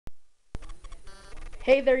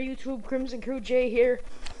Hey there YouTube, Crimson Crew J here.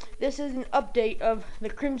 This is an update of the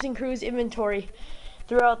Crimson Crew's inventory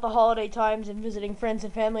throughout the holiday times and visiting friends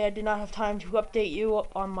and family. I did not have time to update you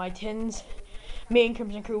on my tins, me and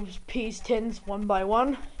Crimson Crew's piece tins one by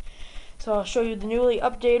one. So I'll show you the newly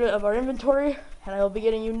updated of our inventory, and I will be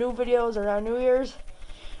getting you new videos around New Year's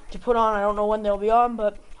to put on. I don't know when they'll be on,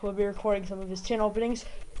 but we'll be recording some of his tin openings.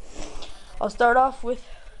 I'll start off with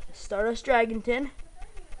the Stardust Dragon tin,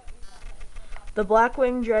 the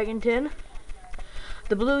Blackwing Dragon tin,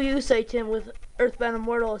 the Blue Yusei tin with Earthbound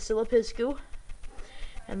Immortal Silipiscu,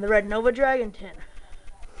 and the Red Nova Dragon tin.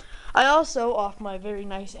 I also, off my very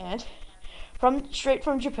nice aunt, straight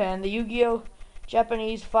from Japan, the Yu-Gi-Oh!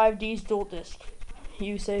 Japanese 5Ds Dual Disc.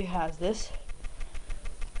 Yusei has this.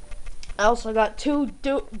 I also got two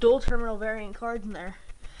dual terminal variant cards in there.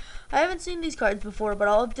 I haven't seen these cards before, but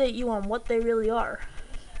I'll update you on what they really are.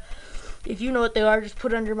 If you know what they are, just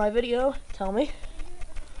put under my video, tell me.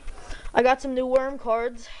 I got some new worm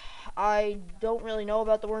cards. I don't really know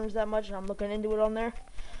about the worms that much, and I'm looking into it on there.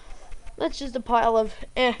 That's just a pile of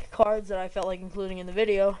cards that I felt like including in the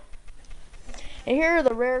video. And here are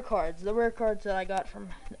the rare cards that I got from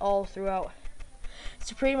all throughout.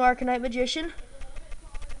 Supreme Arcanite Magician,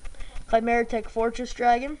 Chimeratech Fortress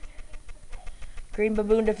Dragon, Green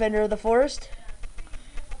Baboon Defender of the Forest,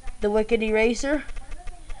 the Wicked Eraser,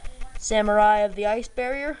 Samurai of the Ice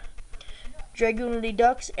Barrier, Dragoonity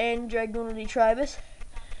Dux and Dragoonity Tribus,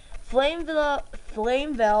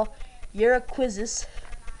 Flamevel Uraquizis,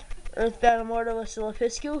 Earthbound Immortal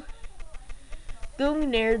Silipiscu,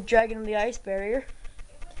 Gungnir Dragon of the Ice Barrier,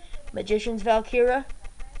 Magician's Valkyra,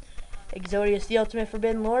 Exodius the Ultimate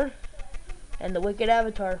Forbidden Lord, and the Wicked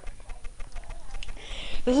Avatar.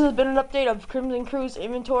 This has been an update of Crimson Crew's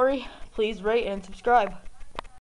inventory. Please rate and subscribe.